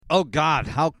Oh, God,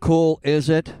 how cool is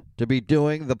it to be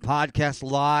doing the podcast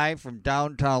live from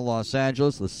downtown Los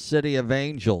Angeles, the City of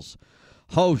Angels,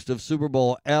 host of Super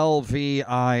Bowl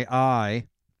LVII.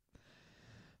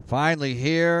 Finally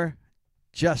here,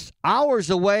 just hours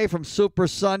away from Super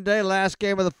Sunday, last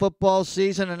game of the football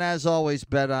season. And as always,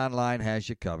 BetOnline has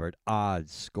you covered.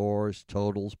 Odds, scores,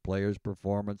 totals, players'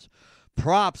 performance,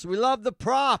 props. We love the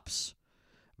props.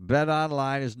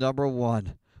 BetOnline is number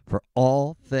one for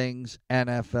all things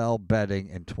NFL betting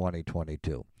in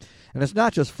 2022. And it's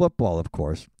not just football, of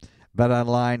course.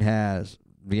 BetOnline has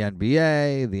the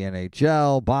NBA, the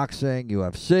NHL, boxing,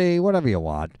 UFC, whatever you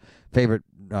want. Favorite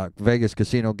Vegas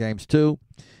casino games, too.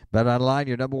 BetOnline,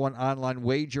 your number one online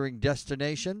wagering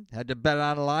destination. Head to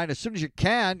BetOnline as soon as you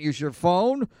can. Use your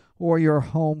phone or your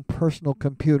home personal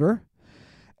computer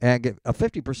and get a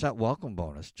 50% welcome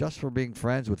bonus just for being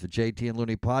friends with the JT and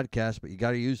Looney podcast. But you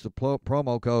got to use the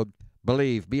promo code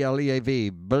BELIEVE, B-L-E-A-V,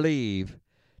 BELIEVE,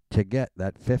 to get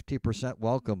that 50%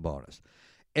 welcome bonus.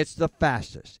 It's the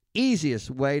fastest, easiest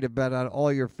way to bet on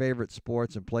all your favorite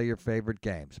sports and play your favorite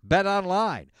games.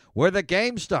 BetOnline, where the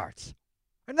game starts.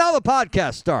 And now the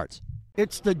podcast starts.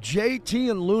 It's the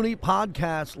JT and Looney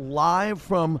podcast live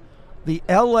from the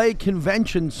LA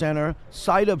Convention Center,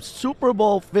 site of Super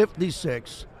Bowl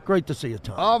 56. Great to see you,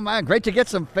 Tom. Oh, man, great to get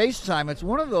some FaceTime. It's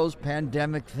one of those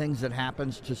pandemic things that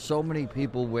happens to so many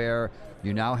people where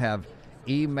you now have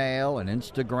email and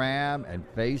Instagram and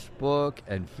Facebook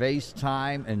and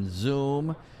FaceTime and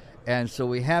Zoom. And so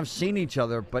we have seen each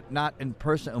other, but not in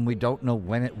person, and we don't know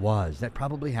when it was. That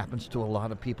probably happens to a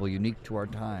lot of people, unique to our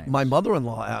time. My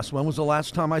mother-in-law asked, when was the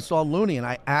last time I saw Looney? And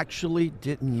I actually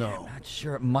didn't know. I'm not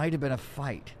sure. It might have been a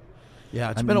fight.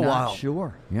 Yeah, it's been a while. I'm not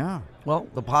sure. Yeah. Well,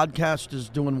 the podcast is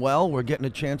doing well. We're getting a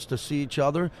chance to see each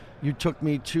other. You took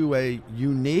me to a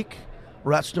unique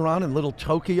restaurant in Little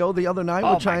Tokyo the other night,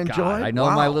 which I enjoyed. God. I know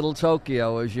my Little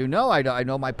Tokyo, as you know. I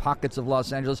know my pockets of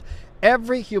Los Angeles.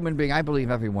 Every human being, I believe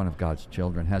every one of God's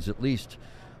children, has at least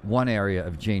one area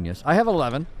of genius. I have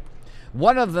 11.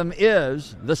 One of them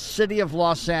is the city of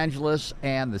Los Angeles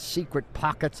and the secret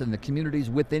pockets and the communities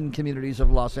within communities of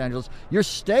Los Angeles. You're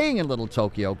staying in Little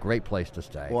Tokyo. Great place to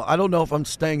stay. Well, I don't know if I'm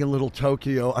staying in Little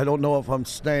Tokyo. I don't know if I'm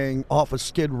staying off of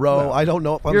Skid Row. No. I don't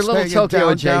know if I'm staying Little Tokyo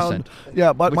in downtown. Adjacent.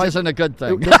 Yeah, but which isn't a good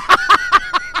thing.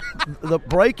 The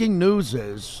breaking news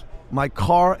is my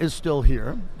car is still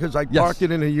here because I parked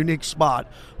it in a unique spot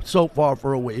so far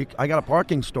for a week. I got a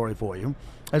parking story for you.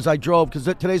 As I drove, because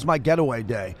today's my getaway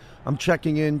day, I'm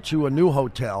checking into a new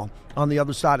hotel on the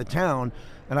other side of town,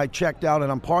 and I checked out,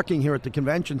 and I'm parking here at the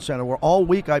convention center, where all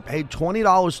week I paid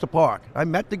 $20 to park. I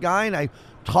met the guy, and I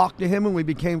talked to him, and we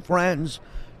became friends,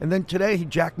 and then today he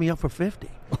jacked me up for $50.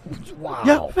 Wow.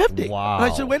 Yeah, $50. Wow. And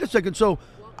I said, wait a second, so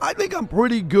I think I'm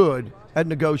pretty good at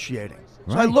negotiating.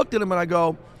 So I looked at him, and I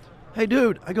go, hey,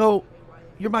 dude,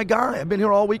 you're my guy. I've been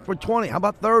here all week for 20. How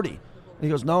about 30? He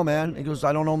goes, no, man. He goes,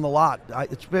 I don't own the lot.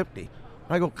 It's 50.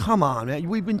 I go, come on, man.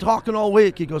 We've been talking all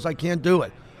week. He goes, I can't do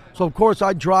it. So, of course,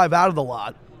 I drive out of the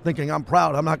lot thinking I'm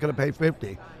proud. I'm not going to pay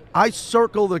 50. I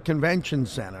circle the convention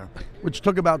center, which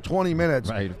took about 20 minutes,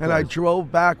 and I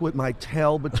drove back with my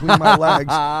tail between my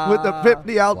legs with the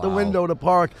 50 out the window to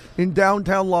park in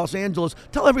downtown Los Angeles.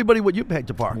 Tell everybody what you paid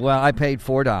to park. Well, I paid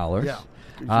 $4. Yeah.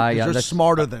 You're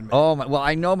smarter than me. Oh, well,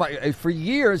 I know for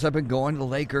years I've been going to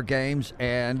Laker games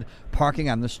and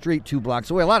parking on the street 2 blocks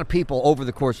away. A lot of people over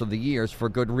the course of the years, for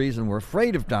good reason, were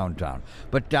afraid of downtown.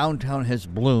 But downtown has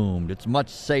bloomed. It's much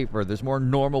safer. There's more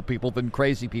normal people than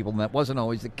crazy people, and that wasn't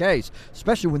always the case,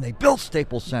 especially when they built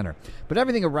Staples Center. But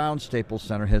everything around Staples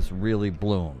Center has really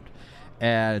bloomed.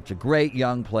 And it's a great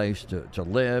young place to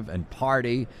live and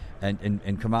party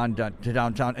and come on to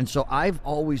downtown. And so I've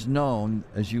always known,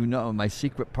 as you know, my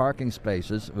secret parking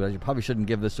spaces, well, you probably shouldn't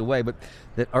give this away, but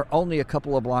that are only a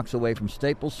couple of blocks away from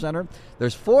Staples Center.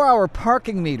 There's 4-hour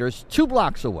parking meters 2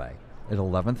 blocks away at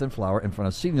 11th and Flower in front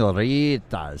of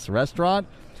Señoritas Restaurant.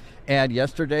 And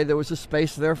yesterday there was a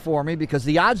space there for me because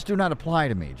the odds do not apply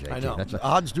to me, JT. I know.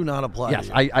 Odds do not apply to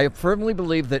you. Yes, I firmly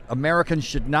believe that Americans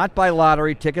should not buy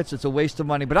lottery tickets. It's a waste of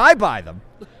money, but I buy them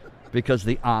because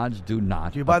the odds do not apply.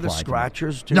 Do you buy the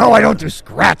scratchers too? No, I don't do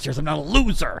scratchers. I'm not a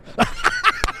loser.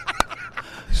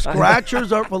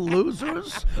 Scratchers are for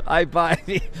losers? I buy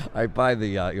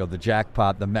the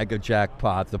jackpot, the mega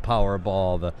jackpot, the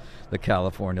Powerball, the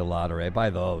California lottery. I buy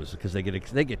those because they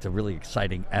get to really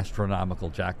exciting astronomical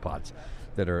jackpots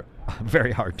that are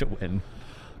very hard to win.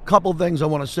 Couple things I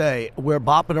want to say. We're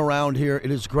bopping around here.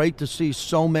 It is great to see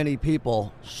so many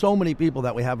people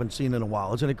that we haven't seen in a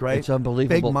while. Isn't it great? It's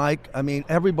unbelievable. Big Mike. I mean,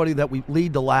 everybody that we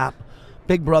lead the lap.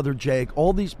 Big Brother Jake,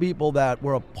 all these people that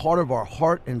were a part of our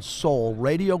heart and soul,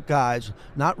 radio guys,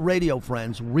 not radio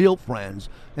friends, real friends,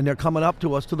 and they're coming up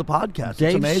to us to the podcast. It's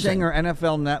Dave amazing. Singer,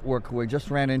 NFL Network, who I just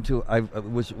ran into, I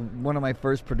was one of my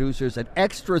first producers at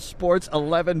Extra Sports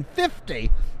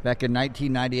 1150 back in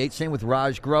 1998. Same with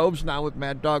Raj Groves, now with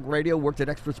Mad Dog Radio, worked at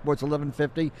Extra Sports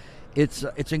 1150.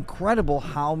 It's incredible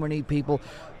how many people.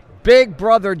 Big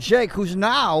Brother Jake, who's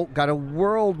now got a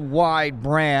worldwide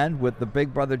brand with the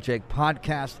Big Brother Jake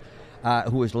podcast,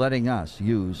 who is letting us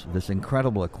use this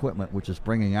incredible equipment, which is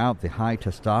bringing out the high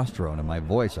testosterone in my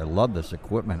voice. I love this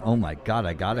equipment. Oh, my God,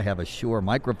 I got to have a Shure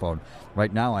microphone.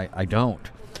 Right now, I don't.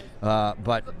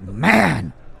 But,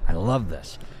 man, I love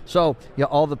this. So, yeah,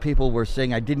 all the people we're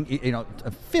seeing, I didn't,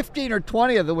 15 or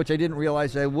 20 of them, which I didn't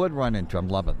realize I would run into. I'm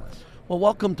loving this. Well,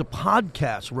 welcome to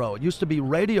Podcast Row. It used to be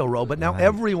Radio Row, but now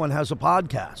everyone has a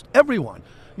podcast. Everyone.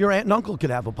 Your aunt and uncle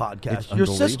could have a podcast. Your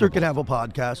sister could have a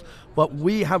podcast. But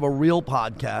we have a real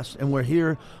podcast, and we're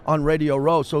here on Radio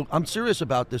Row. So I'm serious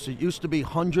about this. It used to be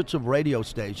hundreds of radio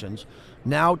stations.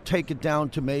 Now take it down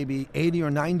to maybe 80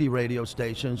 or 90 radio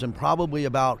stations and probably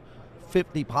about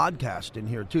 50 podcasts in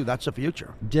here, too. That's the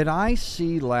future. Did I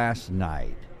see last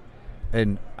night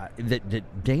and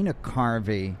that Dana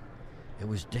Carvey... It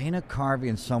was Dana Carvey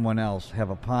and someone else have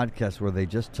a podcast where they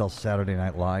just tell Saturday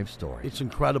Night Live stories. It's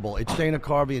incredible. It's Dana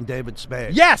Carvey and David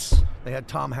Spade. Yes! They had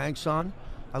Tom Hanks on.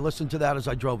 I listened to that as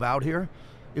I drove out here.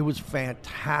 It was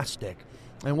fantastic.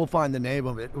 And we'll find the name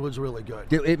of it. It was really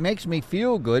good. It makes me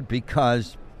feel good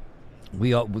because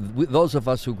we those of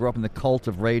us who grew up in the cult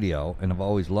of radio and have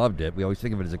always loved it, we always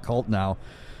think of it as a cult now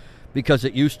because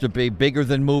it used to be bigger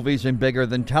than movies and bigger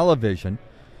than television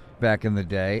back in the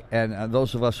day, and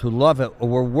those of us who love it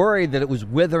were worried that it was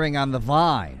withering on the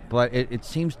vine, but it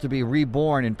seems to be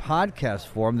reborn in podcast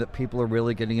form, that people are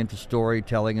really getting into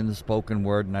storytelling and the spoken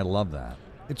word, and I love that.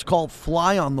 It's called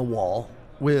Fly on the Wall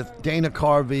with Dana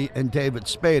Carvey and David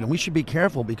Spade, and we should be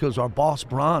careful because our boss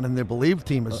Bron and the Believe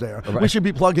team is there. Right. We should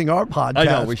be plugging our podcast. I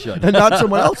know, we should. And not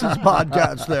someone else's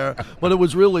podcast there, but it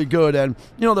was really good. And,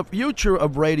 the future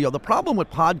of radio, the problem with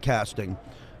podcasting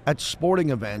at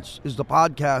sporting events is the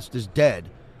podcast is dead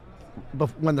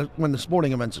when the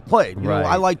sporting events is played. Right.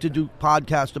 I like to do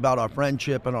podcasts about our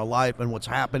friendship and our life and what's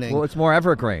happening. Well, it's more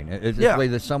evergreen. It's a way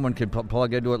that someone can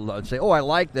plug into it and say, oh, I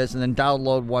like this, and then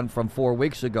download one from 4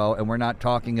 weeks ago, and we're not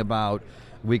talking about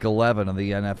Week 11 of the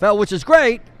NFL, which is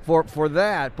great for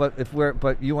that,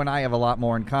 but you and I have a lot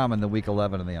more in common than Week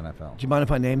 11 of the NFL. Do you mind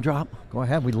if I name drop? Go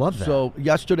ahead. We love that. So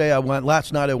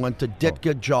last night I went to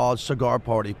Ditka Jaws cigar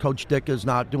party. Coach Ditka's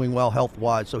not doing well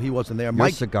health-wise, so he wasn't there. Your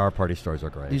cigar party stories are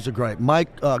great. These are great.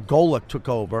 Mike Golick took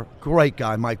over. Great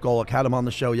guy, Mike Golick. Had him on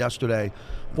the show yesterday,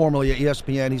 formerly at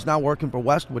ESPN. He's now working for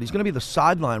Westwood. He's going to be the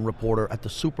sideline reporter at the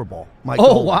Super Bowl. Mike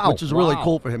Golick, wow. which is really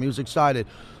cool for him. He was excited.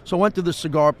 So I went to the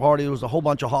cigar party. There was a whole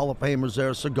bunch of Hall of Famers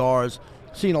there, cigars,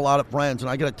 seen a lot of friends. And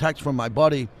I get a text from my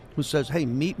buddy who says, hey,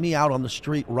 meet me out on the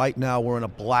street right now. We're in a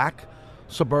black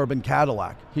suburban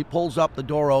Cadillac. He pulls up, the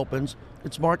door opens.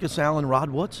 It's Marcus Allen, Rod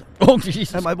Woodson. Oh,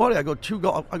 Jesus. And my buddy, I go,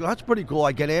 that's pretty cool.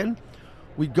 I get in.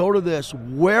 We go to this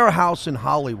warehouse in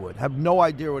Hollywood. Have no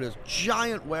idea what it is.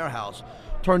 Giant warehouse.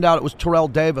 Turned out it was Terrell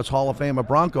Davis, Hall of Famer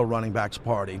Bronco running backs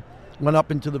party. Went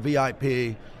up into the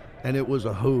VIP, and it was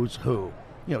a who's who.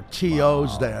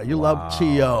 T.O.'s there. You love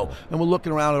T.O. And we're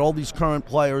looking around at all these current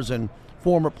players and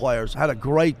former players. Had a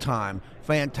great time,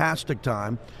 fantastic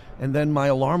time. And then my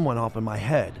alarm went off in my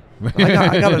head.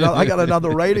 I got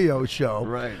another radio show.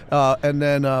 Right. But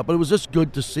it was just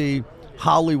good to see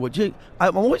Hollywood.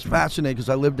 I'm always fascinated because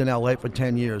I lived in L.A. for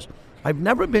 10 years. I've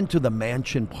never been to the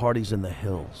mansion parties in the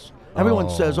hills. Everyone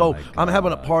says, I'm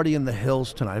having a party in the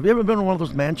hills tonight. Have you ever been to one of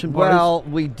those mansion parties? Well,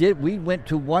 we did. We went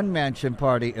to one mansion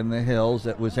party in the hills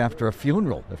that was after a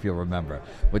funeral, if you remember,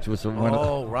 which was one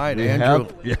Andrew.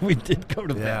 Yeah, we did go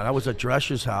to that. Yeah, that was at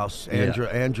Dresch's house,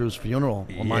 Andrew's funeral.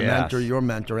 Well, my mentor, your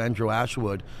mentor, Andrew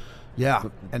Ashwood. Yeah,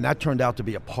 and that turned out to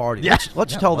be a party. Yes.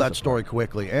 Let's tell that story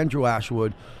quickly. Andrew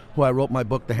Ashwood, who I wrote my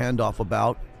book, The Handoff,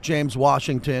 about. James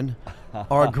Washington,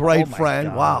 our great friend.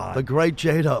 God. Wow, the great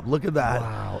J-Dub. Look at that.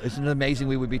 Wow, isn't it amazing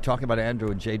we would be talking about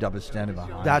Andrew and J-Dub is standing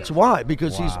behind. That's why,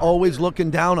 because he's always looking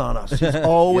down on us. He's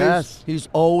always he's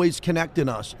always connecting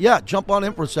us. Yeah, jump on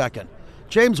in for a second.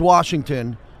 James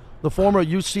Washington, the former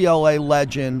UCLA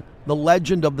legend, the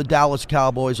legend of the Dallas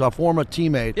Cowboys, our former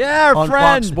teammate on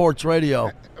Fox Sports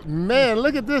Radio. Man,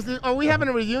 look at this. Are we having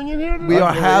a reunion here today? We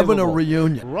are having a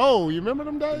reunion. Bro, you remember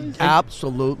them days?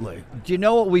 Absolutely. Do you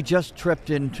know what we just tripped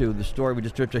into, the story we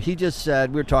just tripped into? He just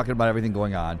said, we were talking about everything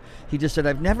going on. He just said,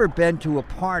 I've never been to a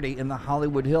party in the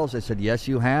Hollywood Hills. I said, yes,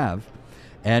 you have.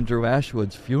 Andrew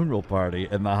Ashwood's funeral party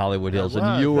in the Hollywood Hills, and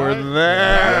was, you were right?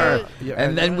 there. Right. Yeah,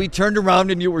 And then we turned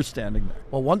around and you were standing there.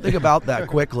 Well, one thing about that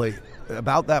quickly,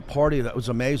 about that party that was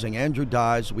amazing. Andrew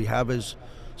dies. We have his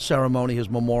ceremony, his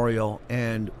memorial,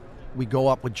 and we go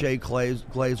up with Jay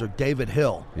Glazer, David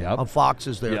Hill Yep. of Fox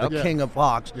is there, Yep. the king of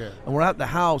Fox. Yeah. And we're at the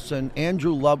house, and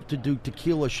Andrew loved to do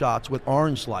tequila shots with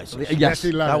orange slices. Yes.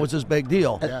 he loved That it. was his big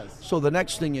deal. Yes. So the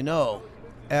next thing you know,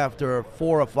 after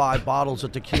 4 or 5 bottles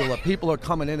of tequila, people are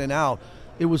coming in and out.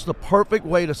 It was the perfect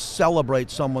way to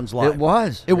celebrate someone's life. It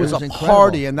was. It was a incredible.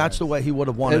 party, and that's the way he would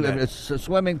have wanted it. It's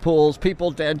swimming pools, people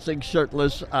dancing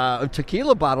shirtless,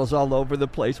 tequila bottles all over the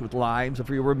place with limes, if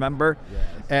you remember,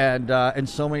 and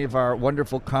so many of our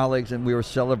wonderful colleagues, and we were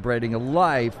celebrating a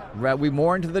life. We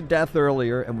mourned the death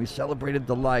earlier, and we celebrated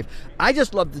the life. I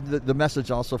just love the message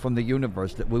also from the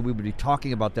universe that we would be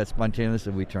talking about that spontaneous,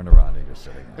 and we turn around and you're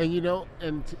sitting there.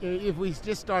 And if we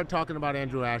just start talking about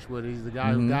Andrew Ashwood, he's the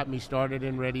guy who got me started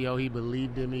in radio. He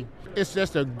believed in me. It's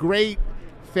just a great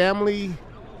family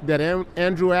that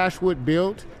Andrew Ashwood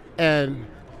built, and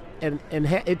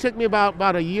it took me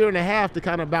about a year and a half to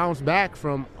kind of bounce back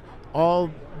from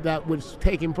all that was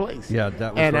taking place. Yeah,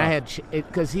 that was and I rough. had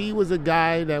because he was a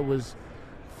guy that was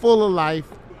full of life.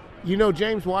 You know,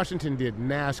 James Washington did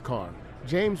NASCAR.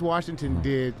 James Washington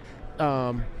did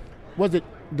was it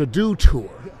the Do Tour?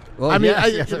 Well, I mean,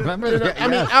 yes, I remember that, I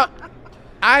mean, yes.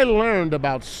 I learned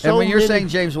about so And when you're many. saying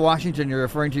James Washington, you're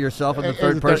referring to yourself in the As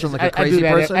third a person like a I crazy do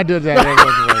that, person? I do that every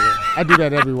once in a while. I do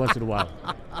that every once in a while.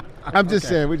 I'm just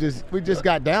saying, we just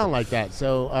got down like that.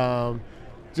 So,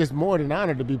 just more than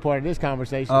honored to be part of this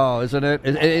conversation. Oh, isn't it?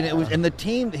 And it was, and the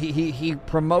team, he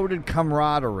promoted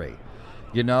camaraderie.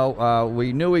 You know,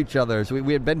 we knew each other. So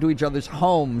we had been to each other's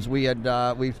homes. We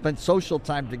spent social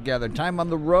time together, time on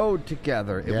the road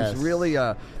together. It Yes.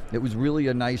 was really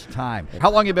a nice time. How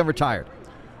long have you been retired?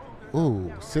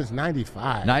 Ooh, since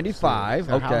 '95. 95.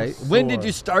 So Okay. how When did sore.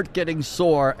 you start getting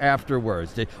sore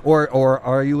afterwards? Or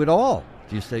are you at all?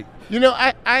 Do you say? You know,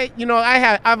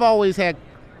 I've always had.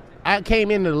 I came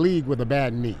into the league with a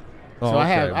bad knee. Oh, So I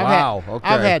have. okay. I've Wow, Had, okay.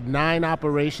 I've had 9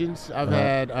 operations. I've Uh-huh.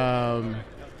 had,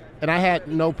 and I had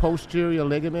no posterior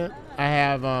ligament. I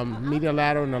have medial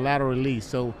lateral and a lateral release.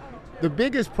 So, the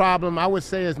biggest problem I would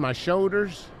say is my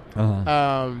shoulders.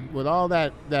 Uh-huh. With all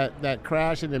that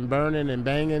crashing and burning and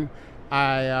banging,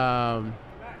 I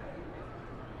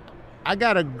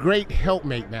got a great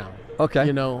helpmate now. Okay.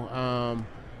 You know,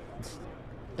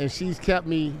 and she's kept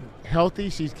me healthy.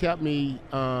 She's kept me.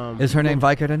 Is her name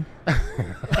Vicodin?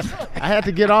 I had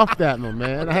to get off that one,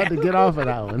 man. I had to get off of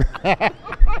that one.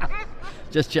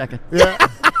 Just checking. Yeah.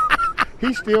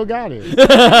 He still got it.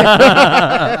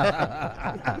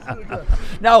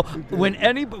 Now,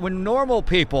 when normal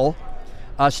people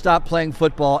stop playing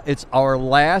football, it's our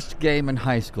last game in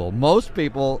high school. Most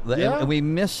people, Yeah. and we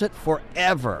miss it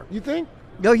forever. You think?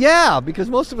 Oh yeah, because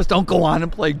most of us don't go on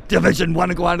and play Division I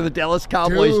and go on to the Dallas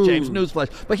Cowboys. Dude. James, newsflash.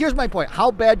 But here's my point: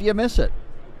 how bad do you miss it?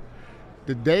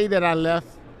 The day that I left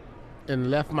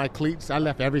my cleats, I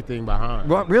left everything behind.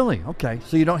 Well, really? Okay,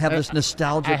 so you don't have this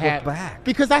nostalgic look back.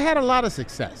 Because I had a lot of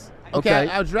success. Okay.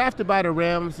 I was drafted by the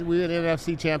Rams. We had an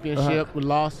NFC championship. We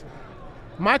lost.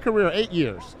 My career, 8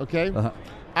 years, okay? Uh-huh.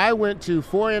 I went to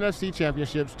 4 NFC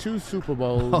championships, 2 Super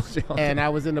Bowls, Oh, see, okay. and I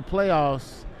was in the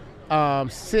playoffs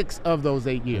 6 of those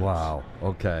 8 years. Wow.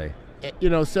 Okay. You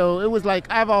know, so it was like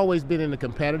I've always been in a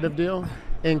competitive deal.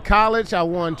 In college, I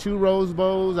won 2 Rose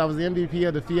Bowls. I was the MVP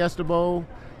of the Fiesta Bowl.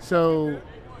 So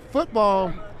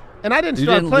football, and I didn't You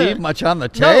start didn't playing. leave much on the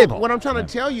table. No, what I'm trying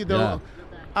to tell you though,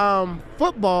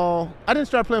 football. I didn't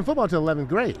start playing football until 11th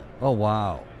grade. Oh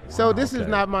wow. So Wow, this is okay.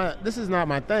 not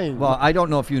my thing. Well, I don't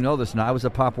know if you know this now. I was a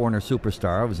Pop Warner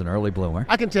superstar. I was an early bloomer.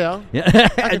 I can tell. Yeah,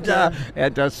 tell.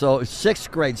 and so 6th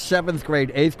grade, 7th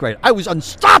grade, 8th grade, I was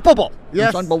unstoppable.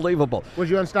 Yes. It was unbelievable. Was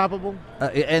you unstoppable?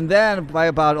 And then by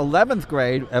about 11th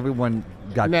grade, everyone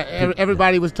got Now,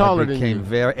 everybody was taller than became you.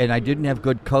 very, and I didn't have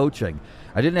good coaching.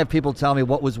 I didn't have people tell me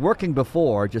what was working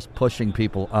before, just pushing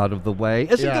people out of the way.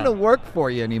 Isn't Yeah. going to work for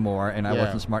you anymore, and I Yeah.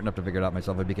 wasn't smart enough to figure it out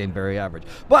myself. I became very average.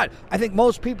 But I think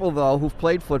most people, though, who've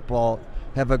played football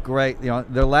have a great,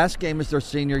 their last game is their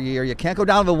senior year. You can't go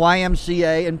down to the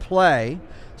YMCA and play,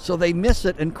 so they miss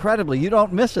it incredibly. You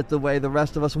don't miss it the way the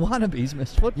rest of us wannabes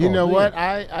miss football. You know do what?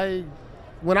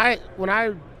 When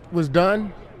I was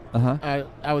done, Uh-huh.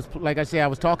 I was, like I said, I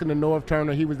was talking to Norv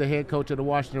Turner. He was the head coach of the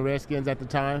Washington Redskins at the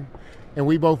time. And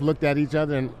we both looked at each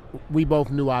other and we both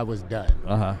knew I was done.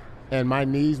 Uh-huh. And my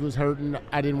knees was hurting.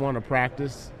 I didn't want to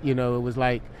practice. It was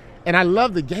like, and I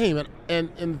love the game. And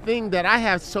the thing that I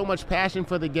have so much passion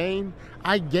for the game,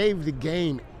 I gave the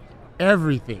game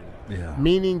everything. Yeah.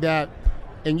 Meaning that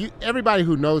and everybody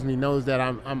who knows me knows that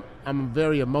I'm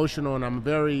very emotional and I'm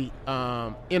very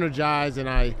energized, and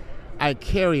I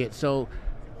carry it. So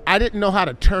I didn't know how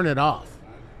to turn it off.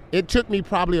 It took me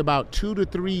probably about 2 to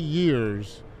 3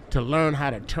 years to learn how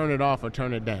to turn it off or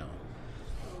turn it down.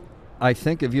 I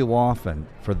think of you often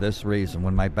for this reason.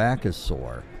 When my back is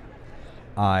sore,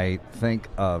 I think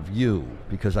of you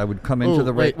because I would come into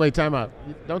the wait, time out.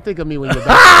 Don't think of me when you're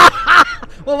back.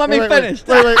 Well, let me finish.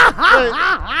 Wait.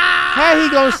 How he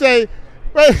gonna say?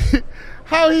 Wait,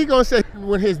 how he gonna say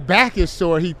when his back is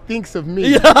sore? He thinks of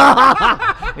me.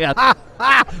 Yeah.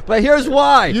 But here's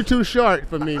why. You're too short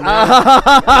for me, man.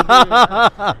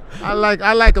 I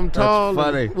like him tall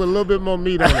with a little bit more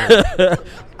meat on it.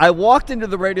 I walked into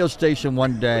the radio station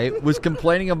one day, was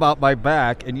complaining about my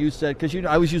back, and you said, because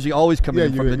I was usually always coming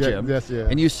in from the gym,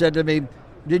 and you said to me,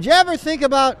 "Did you ever think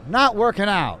about not working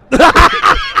out?"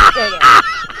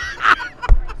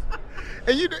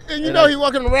 And you know he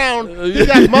walking around, he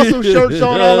got muscle shirts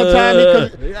on all the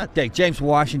time. James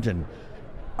Washington,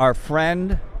 our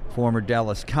friend, former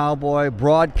Dallas Cowboy,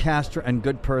 broadcaster, and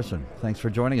good person. Thanks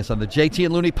for joining us on the JT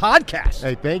and Looney podcast.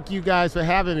 Hey, thank you guys for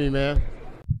having me, man.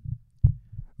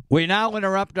 We now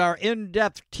interrupt our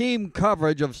in-depth team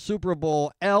coverage of Super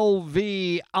Bowl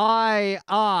LVII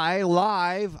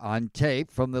live on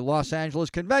tape from the Los Angeles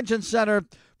Convention Center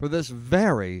for this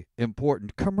very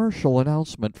important commercial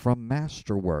announcement from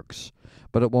Masterworks.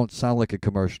 But it won't sound like a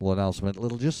commercial announcement.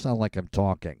 It'll just sound like I'm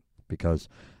talking because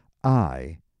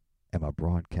I am a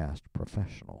broadcast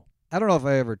professional. I don't know if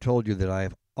I ever told you that I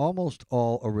have almost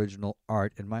all original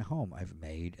art in my home. I've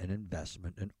made an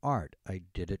investment in art. I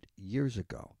did it years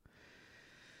ago.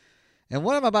 And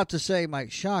what I'm about to say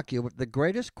might shock you, but the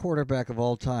greatest quarterback of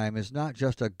all time is not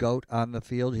just a GOAT on the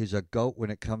field. He's a GOAT when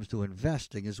it comes to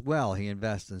investing as well. He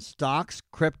invests in stocks,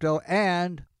 crypto,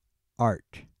 and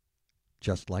art,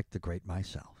 just like the great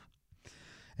myself.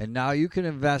 And now you can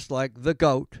invest like the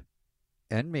GOAT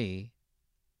and me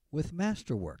with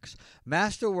Masterworks.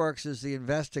 Masterworks is the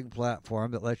investing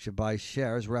platform that lets you buy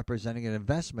shares representing an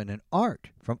investment in art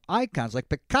from icons like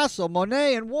Picasso,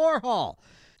 Monet, and Warhol.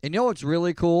 And you know what's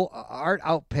really cool? Art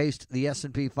outpaced the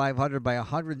S&P 500 by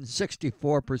 164%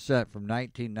 from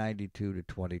 1992 to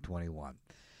 2021.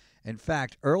 In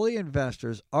fact, early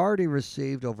investors already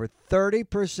received over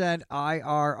 30%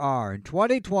 IRR in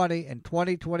 2020 and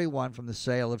 2021 from the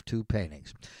sale of 2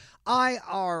 paintings.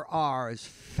 IRR is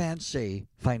fancy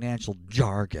financial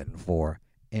jargon for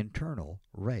internal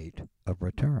rate of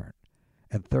return.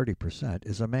 And 30%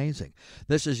 is amazing.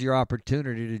 This is your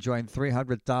opportunity to join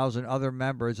 300,000 other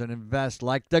members and invest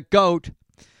like the GOAT.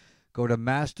 Go to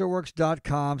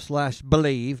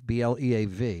masterworks.com/believe,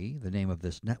 B-L-E-A-V, the name of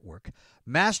this network.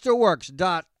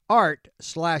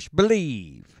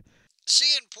 Masterworks.art/believe.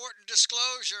 See important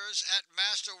disclosures at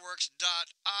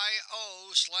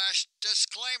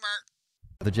masterworks.io/disclaimer.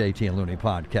 The JT and Looney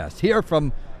podcast here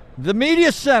from the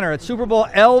Media Center at Super Bowl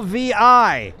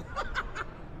LVI.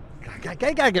 I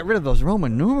gotta get rid of those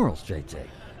Roman numerals, JT.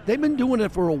 They've been doing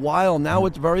it for a while. Now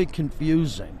it's very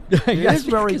confusing. It is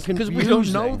very confusing. Because we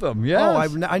don't know them, yes. Oh,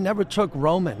 I never took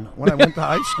Roman when I went to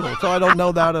high school, so I don't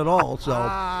know that at all.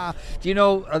 So, do you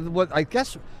know what? I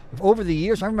guess over the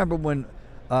years, I remember when,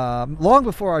 long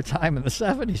before our time in the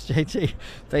 70s, JT,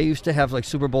 they used to have like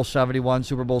Super Bowl 71,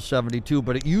 Super Bowl 72,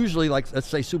 but it usually, like, let's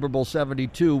say Super Bowl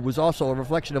 72 was also a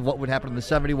reflection of what would happen in the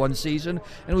 71 season,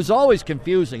 and it was always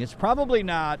confusing. It's probably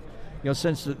not,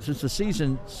 since the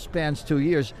season spans 2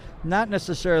 years, not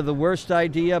necessarily the worst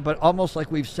idea, but almost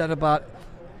like we've said about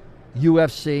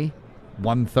UFC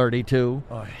 132.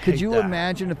 Could you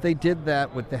imagine if they did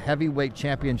that with the heavyweight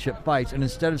championship fights, and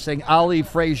instead of saying Ali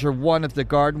Frazier won at the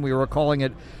Garden, we were calling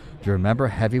it, do you remember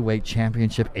heavyweight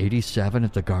championship 87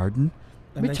 at the Garden?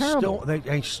 And they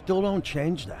still don't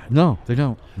change that. No, they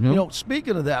don't. No.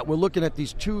 Speaking of that, we're looking at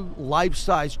these 2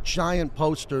 life-size giant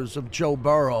posters of Joe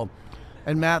Burrow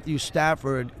and Matthew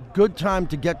Stafford. Good time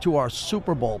to get to our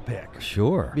Super Bowl pick.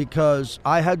 Sure. Because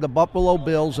I had the Buffalo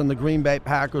Bills and the Green Bay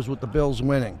Packers with the Bills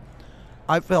winning.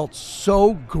 I felt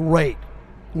so great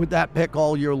with that pick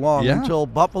all year long until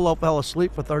Buffalo fell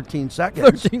asleep for 13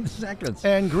 seconds. 13 seconds.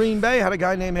 And Green Bay had a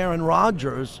guy named Aaron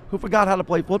Rodgers who forgot how to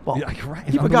play football. Yeah, right.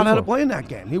 He forgot how to play in that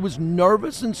game. He was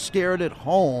nervous and scared at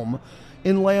home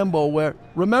in Lambeau, where,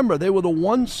 remember, they were the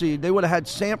 1 seed. They would have had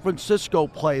San Francisco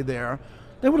play there.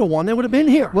 They would have won. They would have been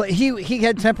here. Well, he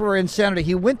had temporary insanity.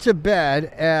 He went to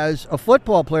bed as a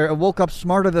football player and woke up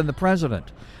smarter than the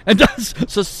president. And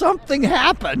so something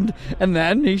happened, and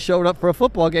then he showed up for a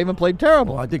football game and played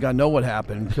terrible. Well, I think I know what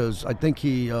happened because I think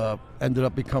he ended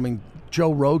up becoming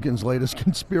Joe Rogan's latest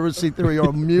conspiracy theory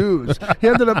or muse. He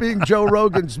ended up being Joe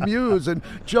Rogan's muse, and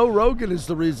Joe Rogan is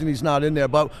the reason he's not in there.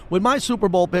 But with my Super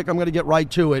Bowl pick, I'm going to get right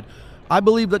to it. I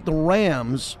believe that the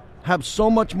Rams have so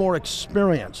much more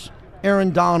experience.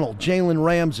 Aaron Donald, Jalen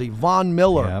Ramsey, Von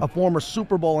Miller, a former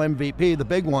Super Bowl MVP, the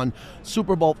big one,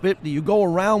 Super Bowl 50. You go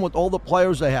around with all the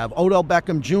players they have. Odell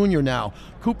Beckham Jr. now.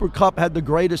 Cooper Kupp had the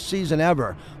greatest season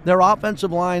ever. Their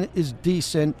offensive line is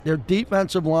decent. Their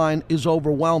defensive line is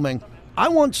overwhelming. I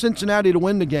want Cincinnati to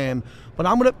win the game, but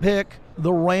I'm going to pick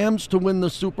the Rams to win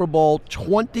the Super Bowl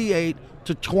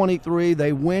 28-23.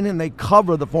 They win and they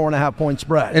cover the 4.5-point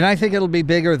spread. And I think it'll be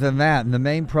bigger than that. And the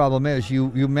main problem is you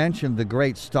mentioned the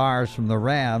great stars from the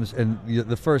Rams, and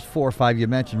the first 4 or 5 you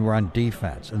mentioned were on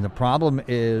defense. And the problem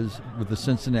is with the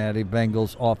Cincinnati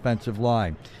Bengals offensive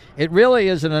line. It really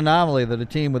is an anomaly that a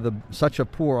team with such a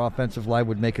poor offensive line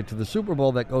would make it to the Super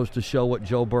Bowl. That goes to show what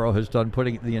Joe Burrow has done,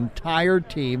 putting the entire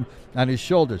team on his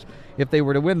shoulders. If they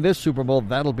were to win this Super Bowl,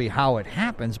 that'll be how it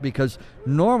happens, because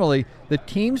normally the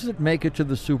teams that make it to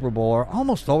the Super Bowl are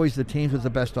almost always the teams with the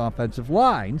best offensive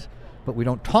lines, but we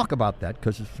don't talk about that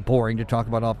because it's boring to talk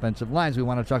about offensive lines. We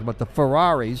want to talk about the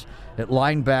Ferraris at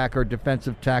linebacker,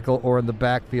 defensive tackle, or in the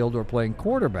backfield or playing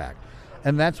quarterback.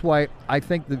 And that's why I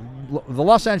think the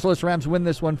Los Angeles Rams win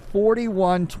this one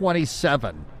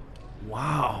 41-27.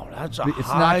 Wow, that's a It's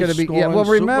not going to be. Yeah, well,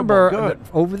 remember,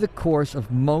 over the course of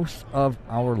most of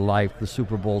our life, the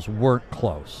Super Bowls weren't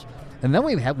close. And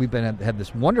then had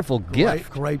this wonderful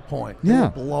gift. Great point.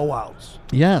 Yeah. Blowouts.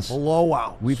 Yes.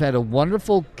 Blowouts. We've had a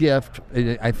wonderful gift.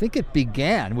 I think it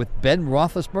began with Ben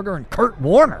Roethlisberger and Kurt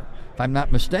Warner, if I'm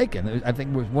not mistaken. I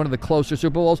think it was one of the closer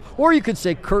Super Bowls. Or you could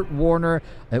say Kurt Warner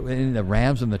in the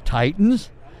Rams and the Titans.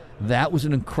 That was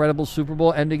an incredible Super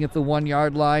Bowl, ending at the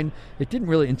 1-yard line. It didn't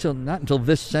really not until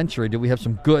this century did we have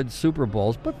some good Super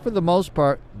Bowls. But for the most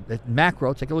part,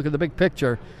 macro, take a look at the big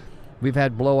picture, we've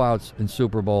had blowouts in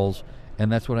Super Bowls,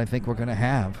 and that's what I think we're going to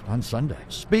have on Sunday.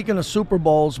 Speaking of Super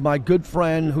Bowls, my good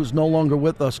friend who's no longer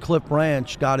with us, Cliff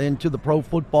Branch, got into the Pro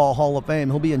Football Hall of Fame.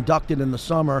 He'll be inducted in the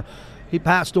summer. He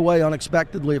passed away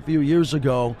unexpectedly a few years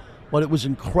ago, but it was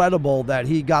incredible that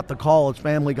he got the call, his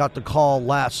family got the call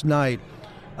last night.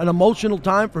 An emotional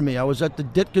time for me. I was at the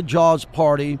Ditka Jaws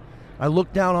party. I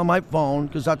looked down on my phone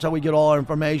because that's how we get all our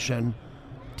information.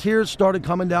 Tears started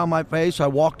coming down my face. I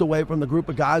walked away from the group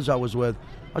of guys I was with.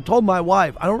 I told my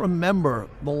wife, I don't remember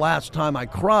the last time I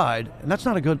cried, and that's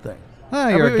not a good thing.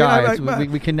 You're a guy.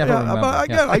 We can never remember. But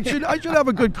again, I should have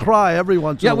a good cry every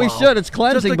once in a while. Yeah, we should. It's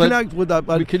cleansing, just to connect with that.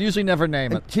 But we could usually never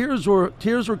name it. Tears were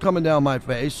coming down my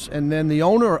face, and then the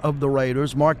owner of the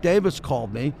Raiders, Mark Davis,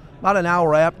 called me about an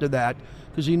hour after that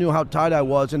because he knew how tight I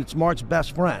was, and it's Mark's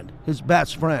best friend. His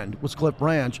best friend was Cliff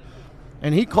Branch,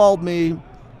 and he called me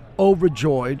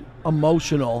overjoyed,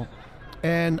 emotional.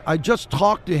 And I just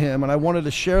talked to him, and I wanted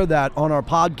to share that on our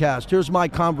podcast. Here's my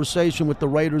conversation with the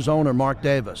Raiders owner, Mark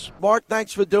Davis. Mark,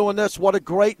 thanks for doing this. What a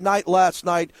great night last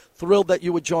night. Thrilled that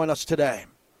you would join us today.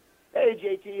 Hey,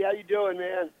 JT, how you doing,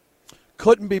 man?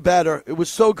 Couldn't be better. It was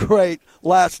so great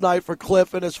last night for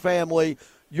Cliff and his family.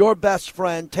 Your best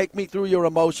friend. Take me through your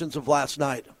emotions of last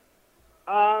night.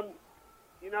 It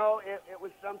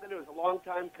was something. It was a long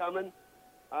time coming.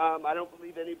 I don't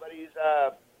believe anybody's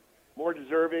more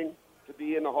deserving to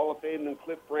be in the Hall of Fame than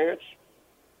Cliff Branch.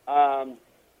 The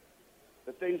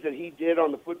things that he did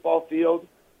on the football field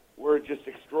were just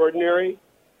extraordinary.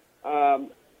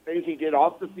 Things he did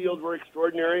off the field were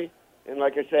extraordinary. And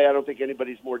like I say, I don't think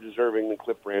anybody's more deserving than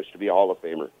Cliff Branch to be a Hall of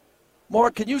Famer.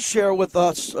 Mark, can you share with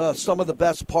us some of the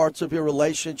best parts of your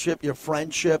relationship, your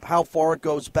friendship, how far it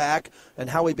goes back, and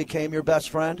how he became your best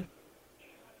friend?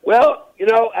 Well,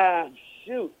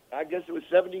 I guess it was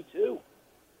 72.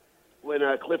 When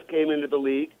Cliff came into the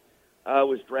league,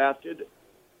 was drafted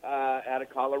out of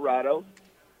Colorado.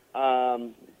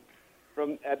 From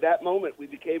at that moment, we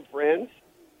became friends.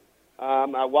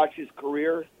 I watched his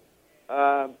career,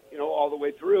 all the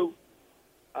way through.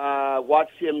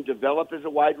 Watched him develop as a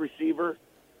wide receiver.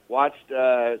 Watched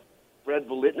Fred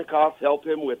Volitnikoff help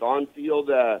him with on-field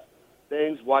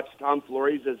things. Watched Tom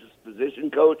Flores as his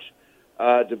position coach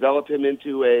develop him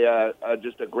into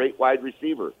just a great wide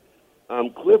receiver.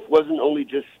 Cliff wasn't only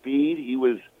just speed, he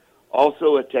was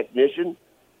also a technician.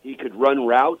 He could run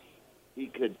routes. He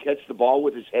could catch the ball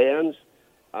with his hands,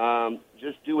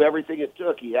 just do everything it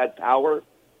took. He had power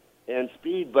and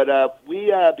speed. But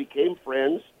we became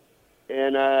friends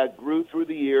and grew through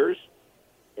the years.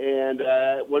 And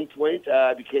at one point,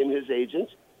 I became his agent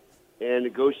and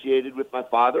negotiated with my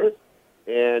father.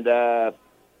 And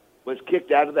was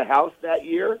kicked out of the house that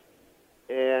year,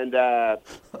 and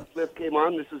Cliff came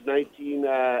on. This was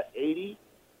 1980,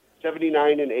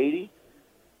 79 and 80,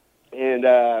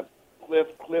 and Cliff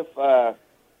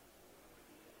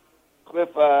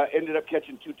ended up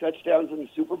catching 2 touchdowns in the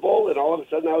Super Bowl, and all of a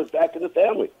sudden I was back in the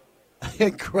family.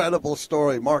 Incredible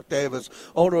story. Mark Davis,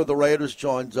 owner of the Raiders,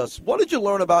 joins us. What did you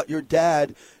learn about your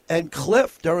dad and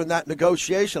Cliff during that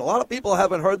negotiation? A lot of people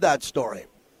haven't heard that story.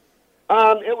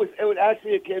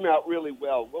 It came out really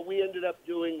well. What we ended up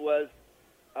doing was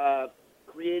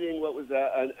creating what was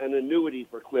an annuity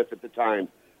for Cliff at the time.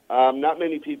 Not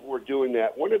many people were doing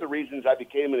that. One of the reasons I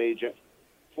became an agent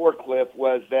for Cliff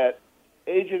was that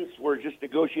agents were just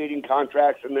negotiating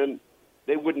contracts, and then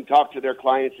they wouldn't talk to their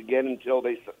clients again until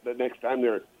the next time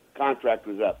their contract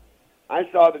was up. I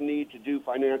saw the need to do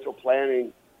financial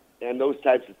planning and those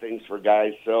types of things for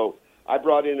guys. So I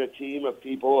brought in a team of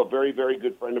people, a very, very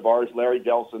good friend of ours, Larry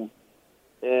Delson,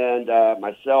 and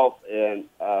myself and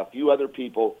a few other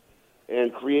people,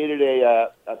 and created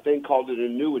a thing called an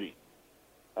annuity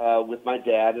with my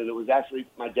dad. And it was actually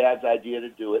my dad's idea to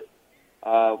do it,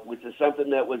 which is something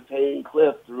that was paying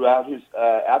Cliff throughout his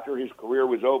after his career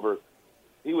was over.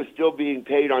 He was still being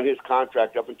paid on his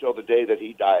contract up until the day that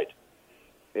he died.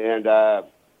 And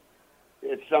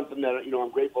it's something that, I'm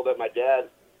grateful that my dad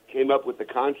came up with the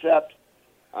concept.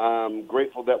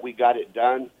 Grateful that we got it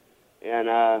done.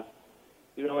 And,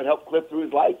 it helped Cliff through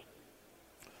his life.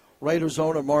 Raiders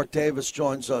owner Mark Davis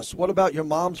joins us. What about your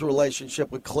mom's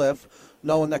relationship with Cliff,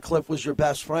 knowing that Cliff was your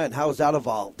best friend? How has that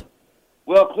evolved?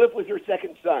 Well, Cliff was her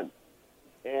second son.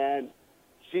 And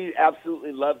she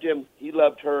absolutely loved him. He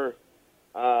loved her.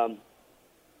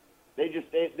 They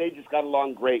just got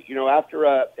along great.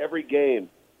 After every game,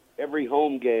 every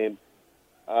home game,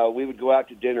 we would go out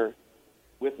to dinner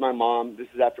with my mom. This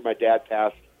is after my dad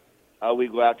passed.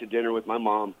 We'd go out to dinner with my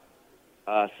mom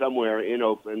somewhere in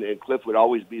Oakland, and Cliff would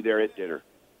always be there at dinner.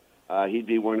 He'd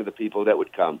be one of the people that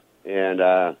would come. And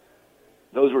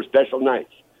those were special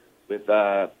nights with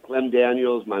Clem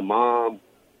Daniels, my mom,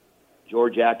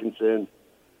 George Atkinson,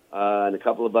 and a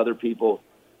couple of other people.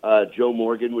 Joe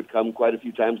Morgan would come quite a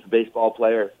few times, the baseball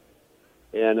player.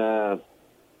 And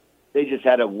they just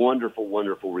had a wonderful,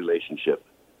 wonderful relationship.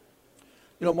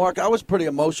 Mark, I was pretty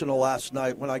emotional last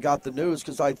night when I got the news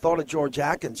because I thought of George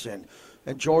Atkinson.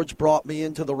 And George brought me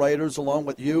into the Raiders along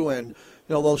with you and,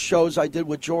 those shows I did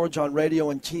with George on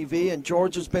radio and TV. And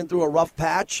George has been through a rough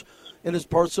patch in his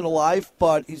personal life,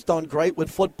 but he's done great with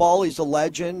football. He's a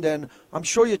legend. And I'm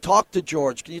sure you talked to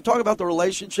George. Can you talk about the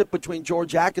relationship between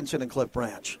George Atkinson and Cliff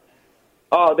Branch?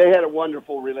 Oh, they had a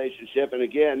wonderful relationship. And,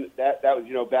 again, that was,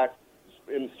 back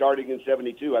starting in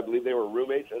 72. I believe they were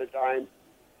roommates at a time.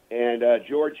 And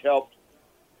George helped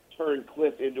turn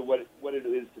Cliff into what it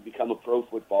is to become a pro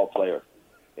football player.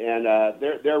 And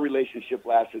their relationship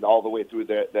lasted all the way through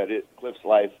Cliff's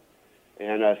life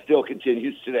and still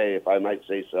continues today, if I might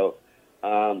say so.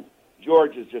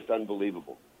 George is just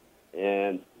unbelievable.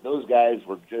 And those guys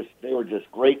were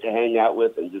just great to hang out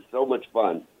with and just so much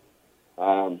fun.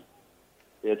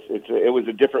 It was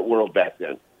a different world back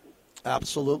then.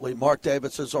 Absolutely. Mark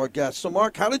Davis is our guest. So,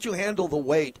 Mark, how did you handle the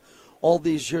weight all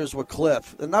these years with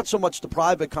Cliff? And not so much the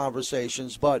private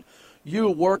conversations, but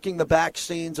you working the back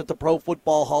scenes at the Pro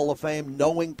Football Hall of Fame,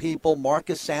 knowing people,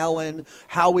 Marcus Allen,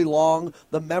 Howie Long,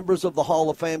 the members of the Hall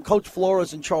of Fame. Coach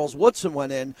Flores and Charles Woodson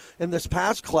went in this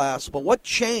past class. But what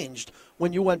changed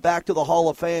when you went back to the Hall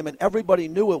of Fame and everybody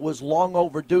knew it was long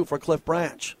overdue for Cliff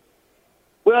Branch?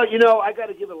 Well, I got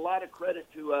to give a lot of credit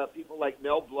to people like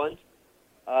Mel Blount,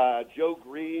 Joe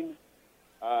Green,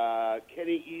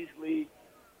 Kenny Easley,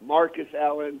 Marcus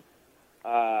Allen,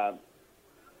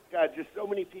 just so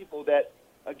many people that,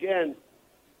 again,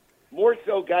 more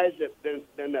so guys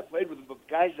that played with him, but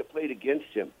guys that played against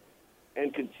him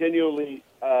and continually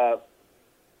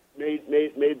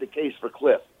made the case for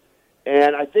Cliff.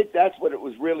 And I think that's what it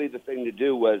was really the thing to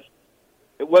do was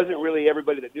it wasn't really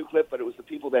everybody that knew Cliff, but it was the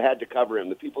people that had to cover him,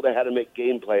 the people that had to make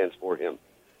game plans for him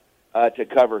to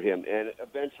cover him. And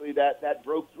eventually that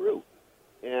broke through.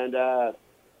 And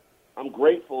I'm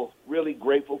grateful, really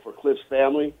grateful for Cliff's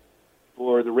family,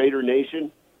 for the Raider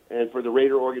Nation, and for the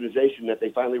Raider organization that they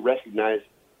finally recognized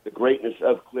the greatness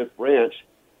of Cliff Branch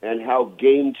and how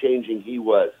game-changing he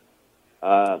was.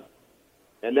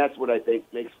 And that's what I think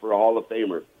makes for a Hall of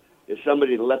Famer, is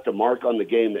somebody that left a mark on the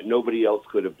game that nobody else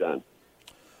could have done.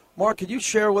 Mark, could you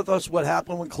share with us what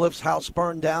happened when Cliff's house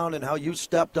burned down and how you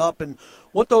stepped up and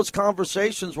what those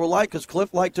conversations were like? Because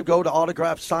Cliff liked to go to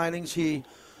autograph signings. He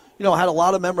had a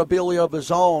lot of memorabilia of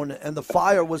his own, and the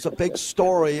fire was a big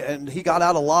story, and he got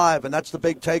out alive, and that's the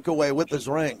big takeaway with his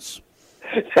rings.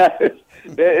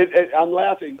 I'm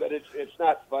laughing, but it's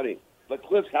not funny. But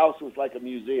Cliff's house was like a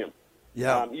museum.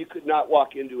 Yeah. You could not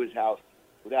walk into his house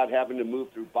without having to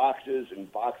move through boxes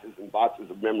and boxes and boxes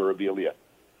of memorabilia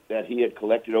that he had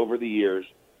collected over the years.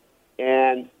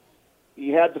 And he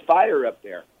had the fire up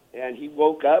there. And he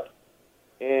woke up,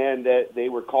 and they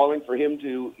were calling for him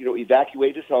to,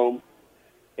 evacuate his home.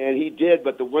 And he did,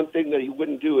 but the one thing that he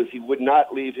wouldn't do is he would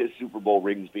not leave his Super Bowl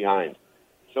rings behind.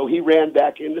 So he ran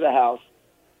back into the house,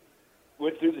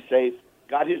 went through the safe,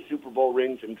 got his Super Bowl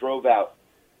rings, and drove out,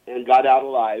 and got out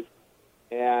alive.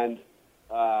 And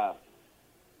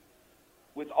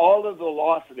with all of the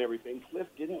loss and everything, Cliff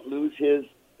didn't lose his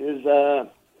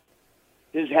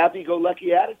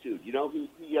happy-go-lucky attitude.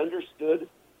 He understood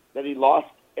that he lost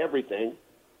everything,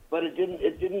 but it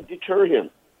didn't deter him.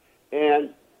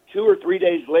 And 2 or 3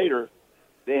 days later,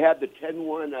 they had the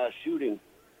 10-1 shooting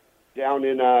down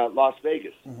in Las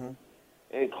Vegas. Mm-hmm.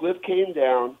 And Cliff came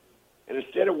down, and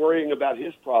instead of worrying about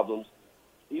his problems,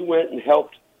 he went and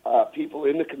helped people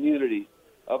in the community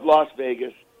of Las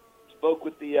Vegas, spoke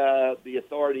with the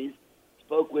authorities,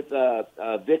 spoke with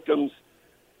victims,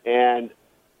 and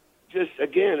just,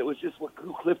 again, it was just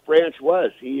who Cliff Branch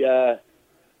was. He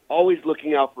always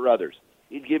looking out for others.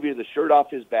 He'd give you the shirt off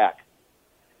his back.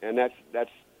 And that's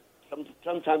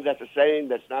sometimes that's a saying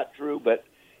that's not true, but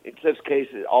in Cliff's case,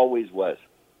 it always was.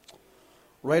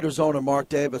 Raiders owner Mark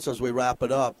Davis, as we wrap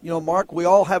it up. Mark, we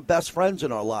all have best friends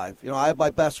in our life. I have my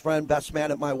best friend, best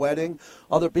man at my wedding.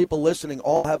 Other people listening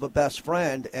all have a best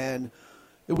friend, and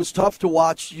it was tough to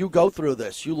watch you go through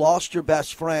this. You lost your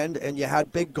best friend, and you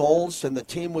had big goals, and the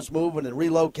team was moving and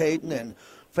relocating, and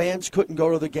fans couldn't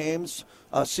go to the games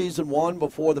season 1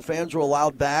 before the fans were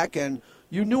allowed back, and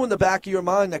you knew in the back of your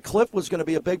mind that Cliff was going to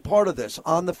be a big part of this,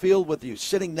 on the field with you,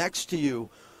 sitting next to you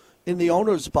in the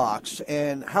owner's box.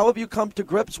 And how have you come to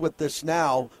grips with this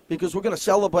now? Because we're going to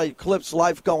celebrate Cliff's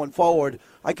life going forward.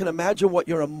 I can imagine what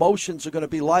your emotions are going to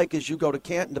be like as you go to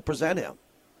Canton to present him.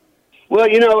 Well,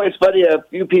 it's funny. A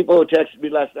few people texted me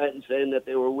last night and saying that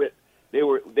they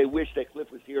wish that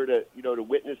Cliff was here to to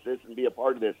witness this and be a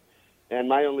part of this. And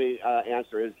my only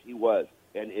answer is he was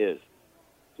and is.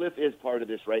 Cliff is part of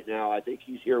this right now. I think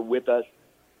he's here with us.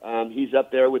 He's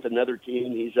up there with another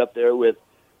team. He's up there with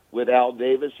Al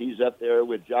Davis. He's up there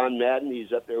with John Madden.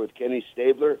 He's up there with Kenny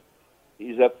Stabler.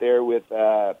 He's up there with Gene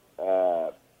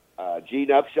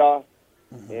Upshaw.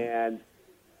 Mm-hmm. And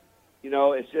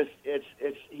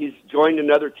he's joined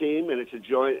another team, and it's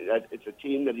a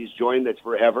team that he's joined that's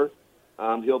forever.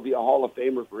 He'll be a Hall of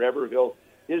Famer forever.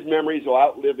 His memories will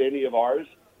outlive any of ours,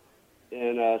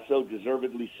 and so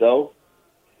deservedly so.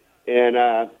 And,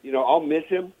 I'll miss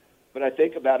him, but I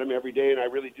think about him every day, and I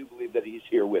really do believe that he's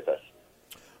here with us.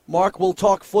 Mark, we'll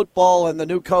talk football and the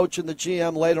new coach and the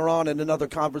GM later on in another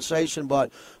conversation,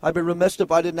 but I'd be remiss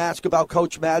if I didn't ask about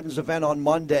Coach Madden's event on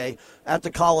Monday at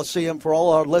the Coliseum. For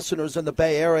all our listeners in the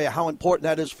Bay Area, how important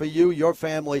that is for you, your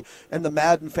family, and the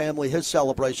Madden family, his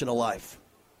celebration of life.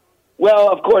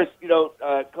 Well, of course,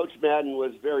 Coach Madden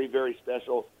was very, very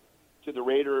special to the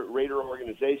Raider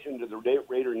organization, to the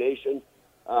Raider Nation.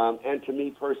 And to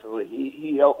me personally,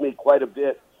 he helped me quite a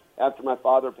bit after my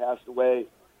father passed away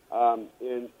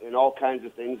in all kinds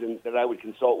of things that I would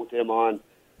consult with him on.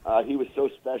 He was so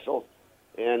special.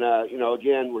 And,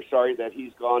 again, we're sorry that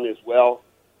he's gone as well.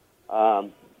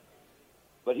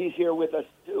 But he's here with us,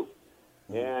 too.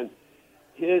 And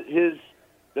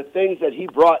the things that he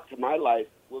brought to my life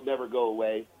will never go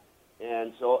away.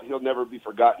 And so he'll never be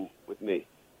forgotten with me.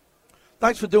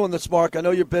 Thanks for doing this, Mark. I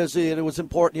know you're busy, and it was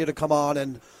important you to come on,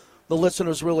 and the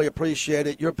listeners really appreciate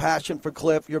it. Your passion for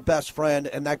Cliff, your best friend,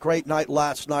 and that great night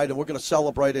last night, and we're going to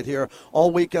celebrate it here all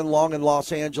weekend long in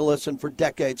Los Angeles and for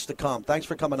decades to come. Thanks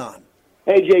for coming on.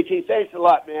 Hey, JT, thanks a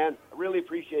lot, man. I really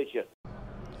appreciate you.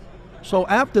 So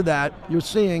after that, you're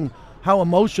seeing how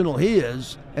emotional he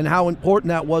is and how important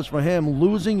that was for him,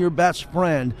 losing your best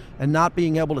friend and not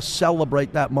being able to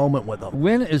celebrate that moment with him.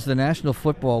 When is the National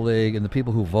Football League and the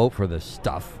people who vote for this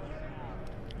stuff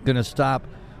going to stop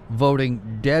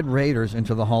voting dead Raiders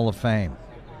into the Hall of Fame?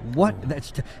 What?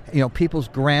 That's people's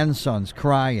grandsons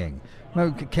crying.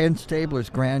 Ken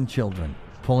Stabler's grandchildren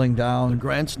pulling down the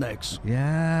Grand Snakes.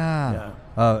 Yeah.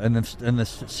 And then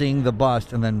seeing the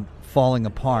bust and then falling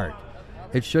apart.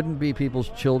 It shouldn't be people's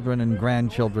children and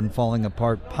grandchildren falling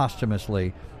apart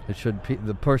posthumously. It should be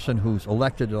the person who's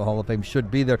elected to the Hall of Fame should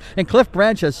be there. And Cliff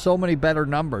Branch has so many better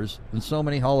numbers than so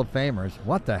many Hall of Famers.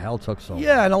 What the hell took so long?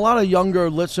 Yeah, and a lot of younger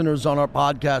listeners on our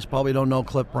podcast probably don't know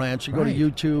Cliff Branch. You go to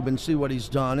YouTube and see what he's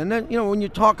done. And then, when you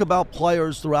talk about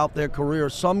players throughout their career,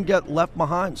 some get left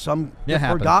behind, some get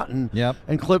forgotten. Yep.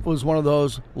 And Cliff was one of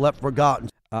those left forgotten.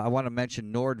 I want to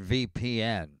mention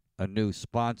NordVPN. a new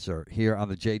sponsor here on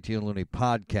the JT and Looney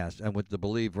podcast and with the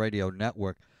Believe Radio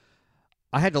Network,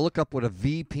 I had to look up what a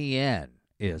VPN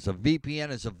is. A VPN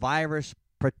is a virus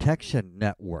protection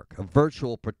network, a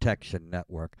virtual protection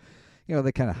network. You know,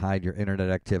 they kind of hide your internet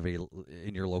activity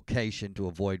in your location to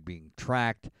avoid being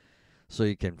tracked so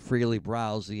you can freely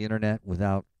browse the internet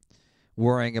without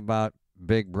worrying about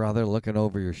Big Brother looking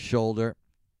over your shoulder.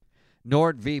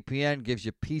 NordVPN gives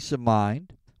you peace of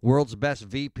mind. World's best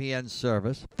VPN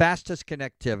service, fastest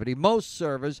connectivity, most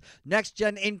servers,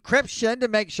 next-gen encryption to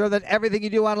make sure that everything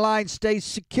you do online stays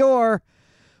secure.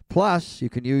 Plus, you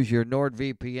can use your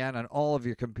NordVPN on all of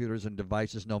your computers and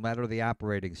devices, no matter the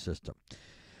operating system.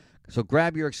 So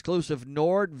grab your exclusive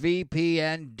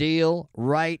NordVPN deal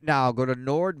right now. Go to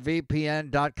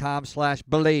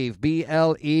nordvpn.com/believe,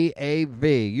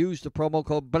 B-L-E-A-V. Use the promo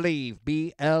code BELIEVE,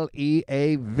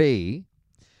 B-L-E-A-V.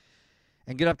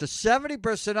 And get up to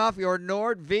 70% off your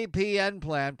NordVPN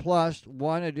plan, plus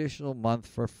one additional month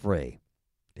for free.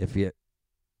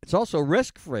 It's also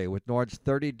risk-free with Nord's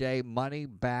 30-day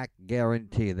money-back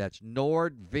guarantee. That's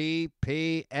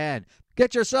NordVPN.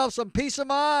 Get yourself some peace of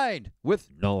mind with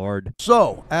Nord.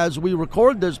 So, as we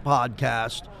record this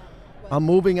podcast, I'm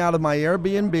moving out of my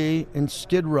Airbnb in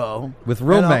Skid Row. With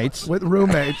roommates.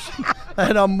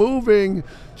 And I'm moving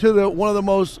to one of the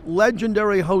most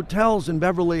legendary hotels in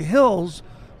Beverly Hills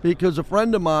because a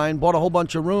friend of mine bought a whole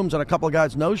bunch of rooms and a couple of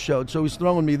guys no-showed, so he's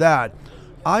throwing me that.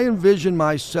 I envision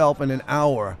myself in an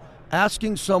hour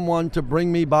asking someone to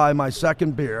bring me by my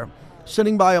second beer,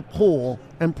 sitting by a pool,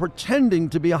 and pretending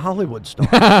to be a Hollywood star.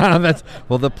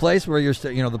 The place where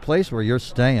you're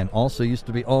staying also used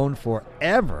to be owned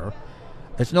forever.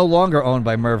 It's no longer owned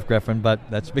by Merv Griffin, but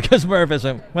that's because Merv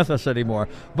isn't with us anymore.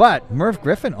 But Merv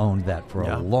Griffin owned that for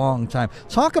a long time.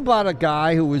 Talk about a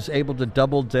guy who was able to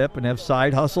double dip and have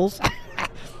side hustles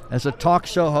as a talk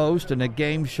show host and a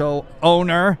game show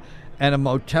owner and a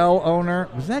motel owner.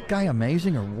 Was that guy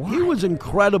amazing or what? He was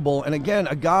incredible. And again,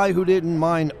 a guy who didn't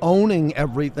mind owning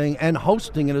everything and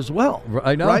hosting it as well.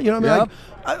 I know. Right? You know what I mean? Yep.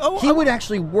 He would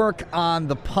actually work on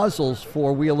the puzzles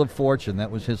for Wheel of Fortune. That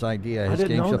was his idea, his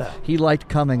game show. That. He liked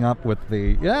coming up with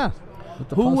the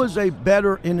Who was a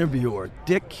better interviewer,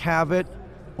 Dick Cavett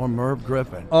or Merv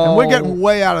Griffin? Oh. And we're getting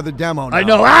way out of the demo now. I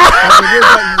know. We're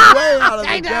getting way out of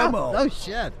the demo. Oh,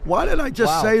 shit. Why did I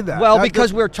just say that? Well,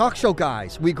 because we're talk show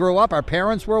guys. We grew up. Our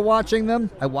parents were watching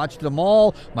them. I watched them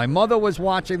all. My mother was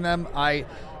watching them.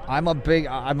 I'm a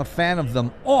fan of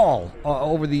them all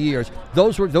over the years.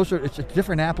 Those are. It's a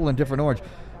different apple and different orange.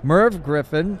 Merv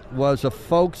Griffin was a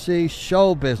folksy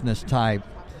show business type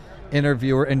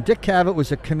interviewer, and Dick Cavett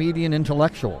was a comedian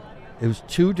intellectual. It was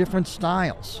two different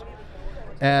styles.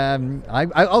 And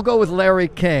I'll go with Larry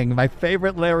King, my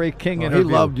favorite Larry King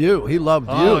interview. He loved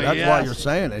you. That's yes. why you're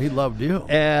saying it. He loved you.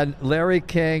 And Larry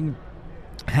King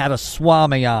had a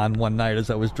Swami on one night as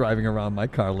I was driving around my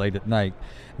car late at night.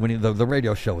 When the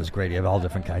radio show was great. He had all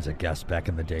different kinds of guests back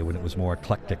in the day when it was more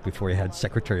eclectic, before he had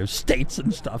Secretary of States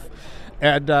and stuff.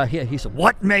 And he said,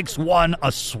 "What makes one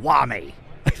a Swami?"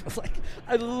 I was like,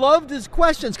 I loved his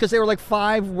questions because they were like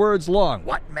 5 words long.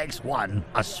 What makes one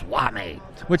a Swami?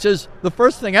 Which is the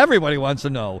first thing everybody wants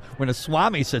to know when a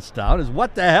Swami sits down is,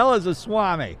 what the hell is a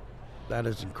Swami? That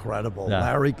is incredible. Yeah.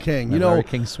 Larry King. Larry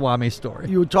King Swami story.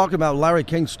 You were talking about Larry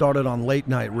King started on late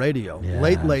night radio.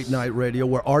 Yes. Late night radio,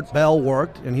 where Art Bell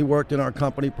worked, and he worked in our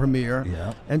company, Premiere.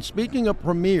 Yeah. And speaking of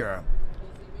Premiere,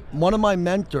 one of my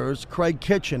mentors, Craig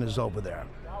Kitchen, is over there.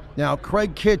 Now,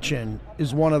 Craig Kitchen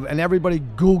is and everybody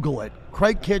Google it,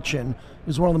 Craig Kitchen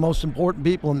is one of the most important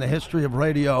people in the history of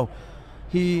radio.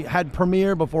 He had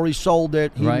Premiere before he sold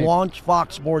it. He launched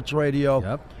Fox Sports Radio.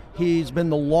 Yep. He's been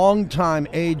the longtime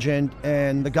agent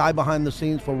and the guy behind the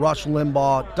scenes for Rush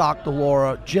Limbaugh, Dr.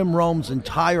 Laura, Jim Rome's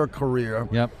entire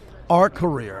career, our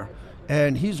career.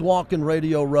 And he's walking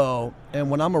Radio Row.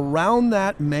 And when I'm around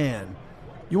that man,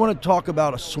 you want to talk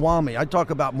about a Swami. I talk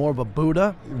about more of a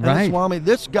Buddha than a Swami.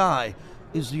 This guy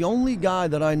is the only guy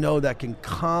that I know that can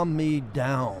calm me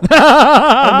down.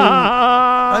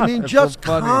 I mean, just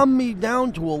calm me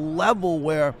down to a level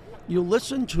where you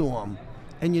listen to him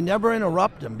and you never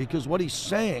interrupt him, because what he's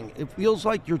saying, it feels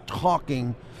like you're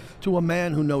talking to a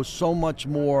man who knows so much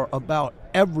more about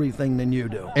everything than you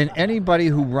do. And anybody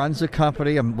who runs a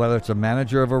company, whether it's a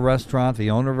manager of a restaurant,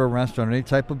 the owner of a restaurant, any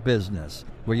type of business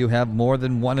where you have more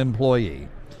than one employee,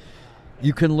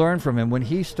 you can learn from him. When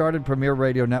he started Premier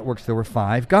Radio Networks, there were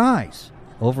 5 guys.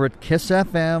 Over at KISS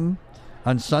FM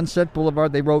on Sunset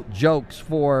Boulevard, they wrote jokes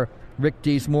for Rick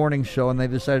D's morning show, and they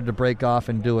decided to break off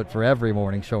and do it for every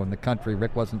morning show in the country.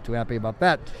 Rick wasn't too happy about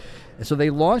that. And so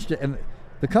they launched it, and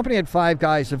The company had 5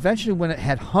 guys. Eventually, when it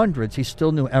had hundreds, he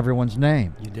still knew everyone's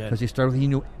name. You did. Because he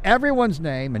knew everyone's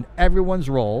name and everyone's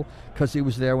role because he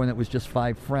was there when it was just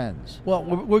 5 friends. Well,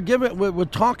 we're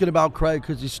talking about Craig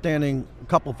because he's standing a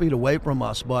couple feet away from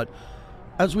us. But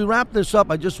as we wrap this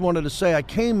up, I just wanted to say I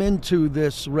came into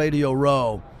this Radio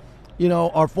Row. You know,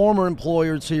 our former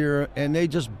employers here, and they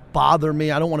just bother me.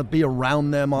 I don't want to be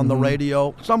around them on the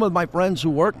radio. Some of my friends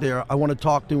who work there, I want to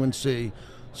talk to and see.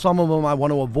 Some of them I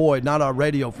want to avoid, not our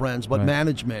radio friends, but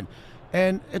management.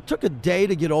 And it took a day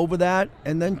to get over that,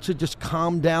 and then to just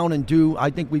calm down and do.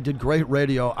 I think we did great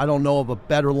radio. I don't know of a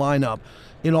better lineup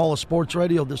in all of sports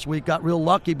radio this week. Got real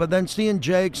lucky. But then seeing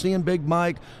Jake, seeing Big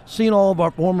Mike, seeing all of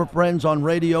our former friends on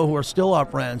radio who are still our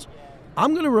friends,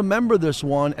 I'm going to remember this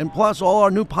one, and plus all our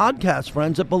new podcast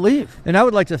friends at Believe. And I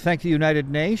would like to thank the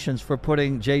United Nations for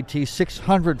putting JT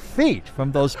 600 feet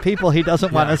from those people he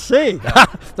doesn't want to see.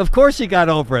 Of course he got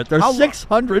over it. They're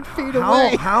 600 feet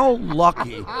away. How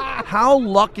lucky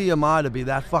am I to be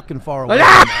that fucking far away from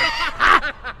them?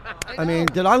 I mean,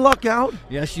 did I luck out?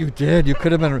 Yes, you did. You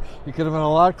could have been a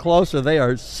lot closer. They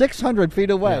are 600 feet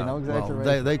away. Yeah, No exaggeration.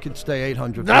 well, they could stay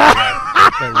 800 feet away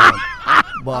if they want.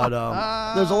 But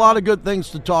there's a lot of good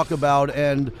things to talk about,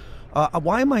 and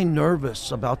why am I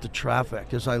nervous about the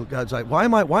traffic? Why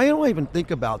don't I even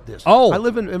think about this? Oh, I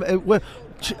live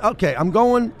okay, I'm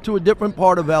going to a different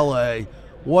part of LA.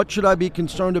 What should I be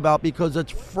concerned about? Because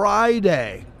it's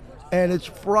Friday, and it's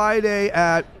Friday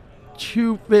at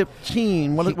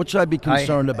 2:15. What should I be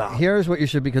concerned about? Here's what you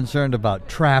should be concerned about: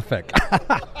 traffic.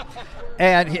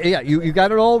 And yeah, you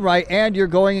got it all right. And you're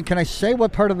going. Can I say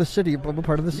what part of the city? What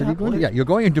part of the city you're going to? Yeah, you're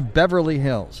going into Beverly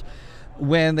Hills.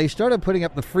 When they started putting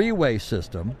up the freeway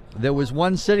system, there was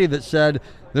one city that said,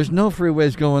 "There's no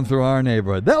freeways going through our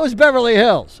neighborhood." That was Beverly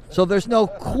Hills. So there's no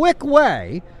quick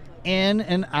way in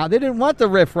and out. They didn't want the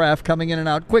riffraff coming in and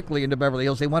out quickly into Beverly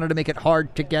Hills. They wanted to make it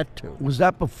hard to get to. Was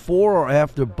that before or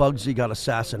after Bugsy got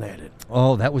assassinated?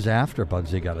 Oh, that was after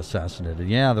Bugsy got assassinated.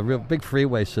 Yeah, the real big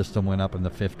freeway system went up in the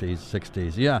 50s,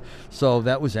 60s. Yeah, so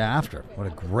that was after. What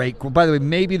a great, by the way,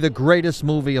 maybe the greatest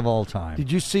movie of all time.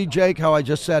 Did you see, Jake, how I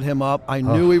just set him up? I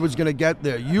knew he was going to get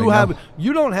there.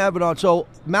 You don't have it on. So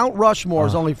Mount Rushmore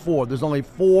is only 4. There's only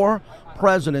 4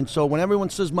 presidents. So when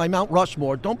everyone says my Mount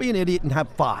Rushmore, don't be an idiot and have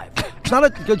 5. It's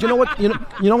not because you know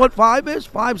what 5 is?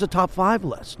 5's a top 5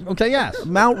 list. Okay, yes.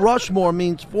 Mount Rushmore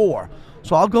means 4.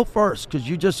 So I'll go first because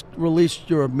you just released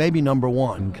your maybe number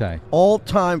 1. Okay. All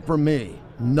time for me,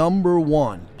 number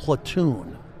 1,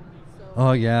 Platoon.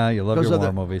 Oh yeah, you love your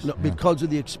war movies. No, because of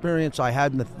the experience I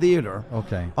had in the theater.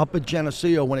 Okay. Up at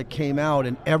Geneseo when it came out,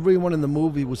 and everyone in the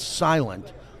movie was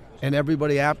silent. And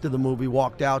everybody after the movie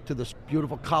walked out to this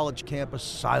beautiful college campus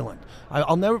silent.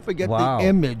 I'll never forget the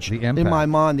image in my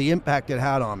mind, the impact it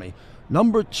had on me.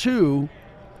 Number 2,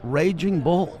 Raging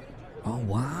Bull. Oh,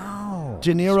 wow.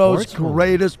 De Niro's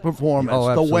greatest performance.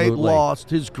 Oh, The Weight absolutely.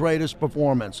 Lost, his greatest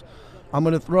performance. I'm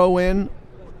going to throw in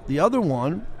the other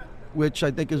one, which I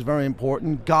think is very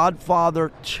important,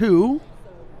 Godfather 2.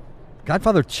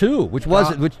 Godfather 2,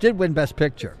 which did win Best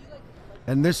Picture.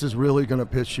 And this is really going to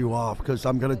piss you off because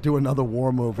I'm going to do another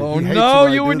war movie. Oh, He hates no,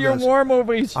 when I you do and your this. war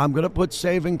movies. I'm going to put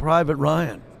Saving Private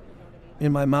Ryan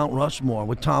in my Mount Rushmore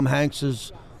with Tom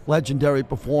Hanks's legendary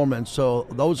performance. So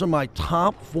those are my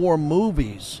top 4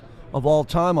 movies of all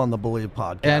time on the Believe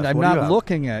podcast. And I'm What do you not have?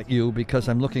 looking at you because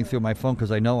I'm looking through my phone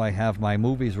because I know I have my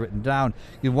movies written down.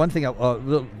 One thing,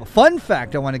 the fun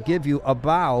fact I want to give you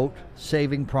about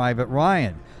Saving Private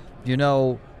Ryan. You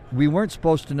know, we weren't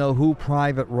supposed to know who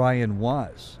Private Ryan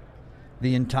was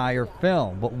the entire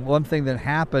film. But one thing that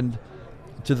happened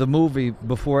to the movie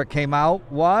before it came out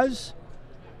was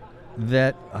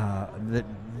that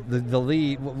the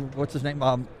lead, what's his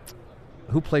name?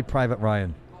 Who played Private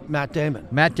Ryan? Matt Damon.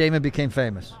 Matt Damon became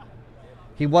famous.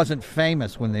 He wasn't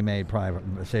famous when they made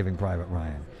Saving Private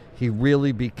Ryan. He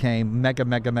really became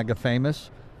mega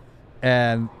famous.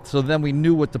 And so then we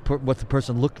knew what the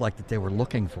person looked like that they were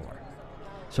looking for.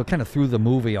 So it kind of threw the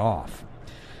movie off.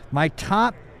 My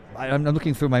top, I'm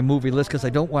looking through my movie list because I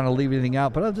don't want to leave anything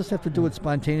out, but I'll just have to do it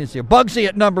spontaneously. Bugsy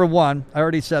at number 1. I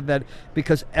already said that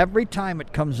because every time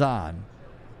it comes on,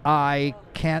 I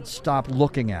can't stop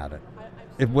looking at it.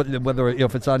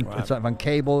 If it's on, it's on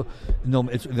cable.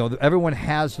 Everyone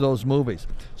has those movies.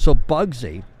 So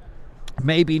Bugsy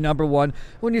may be number 1.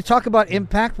 When you talk about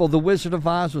impactful, The Wizard of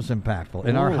Oz was impactful.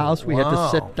 In our house, we had to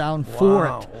sit down for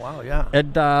it. Wow, yeah.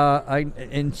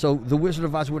 And so The Wizard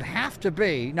of Oz would have to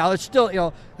be. Now it's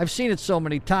still, I've seen it so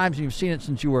many times, and you've seen it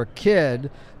since you were a kid.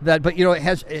 But it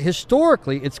has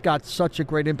historically, it's got such a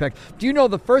great impact. Do you know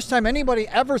the first time anybody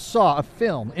ever saw a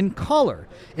film in color?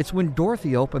 It's when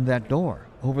Dorothy opened that door.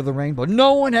 Over the Rainbow.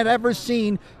 No one had ever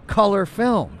seen color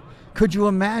film. Could you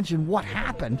imagine what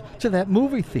happened to that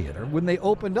movie theater when they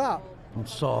opened up And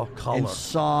saw color. and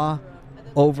saw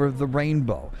Over the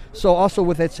Rainbow? So also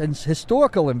with its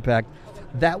historical impact,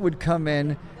 that would come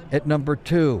in at number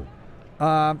 2.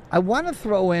 I want to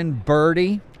throw in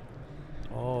Birdie.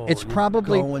 Oh, It's you're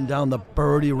probably- going down the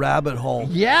Birdie rabbit hole.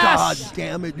 Yes! God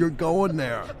damn it, you're going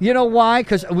there. You know why?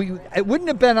 Because it wouldn't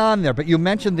have been on there, but you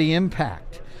mentioned the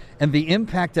impact and the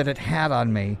impact that it had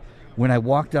on me when I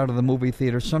walked out of the movie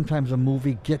theater. Sometimes a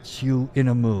movie gets you in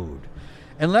a mood.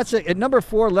 And at number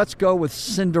 4, let's go with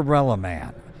Cinderella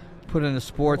Man. Put in a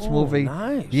sports movie.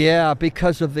 Nice. Yeah,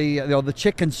 because of the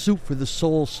chicken soup for the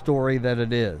soul story that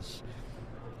it is.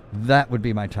 That would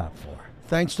be my top 4.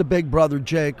 Thanks to Big Brother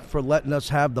Jake for letting us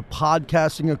have the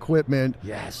podcasting equipment.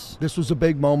 Yes. This was a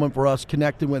big moment for us,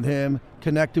 connecting with him,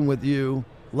 connecting with you.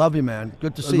 Love you, man.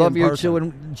 Good to see you Love in you person. too.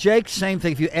 And Jake, same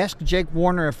thing. If you ask Jake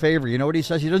Warner a favor, you know what he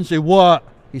says? He doesn't say what.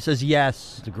 He says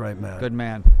yes. He's a great man. Good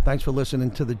man. Thanks for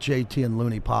listening to the JT and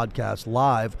Looney podcast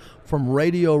live from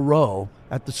Radio Row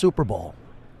at the Super Bowl.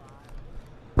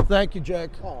 Thank you,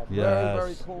 Jake. Yes.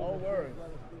 Very cool.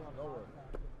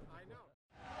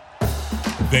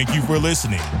 Thank you for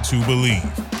listening to Believe.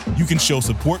 You can show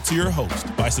support to your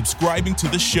host by subscribing to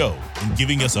the show and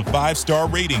giving us a 5-star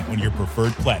rating on your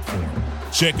preferred platform.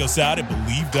 Check us out at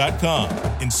Believe.com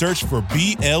and search for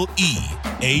BLEAV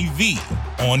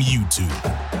on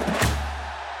YouTube.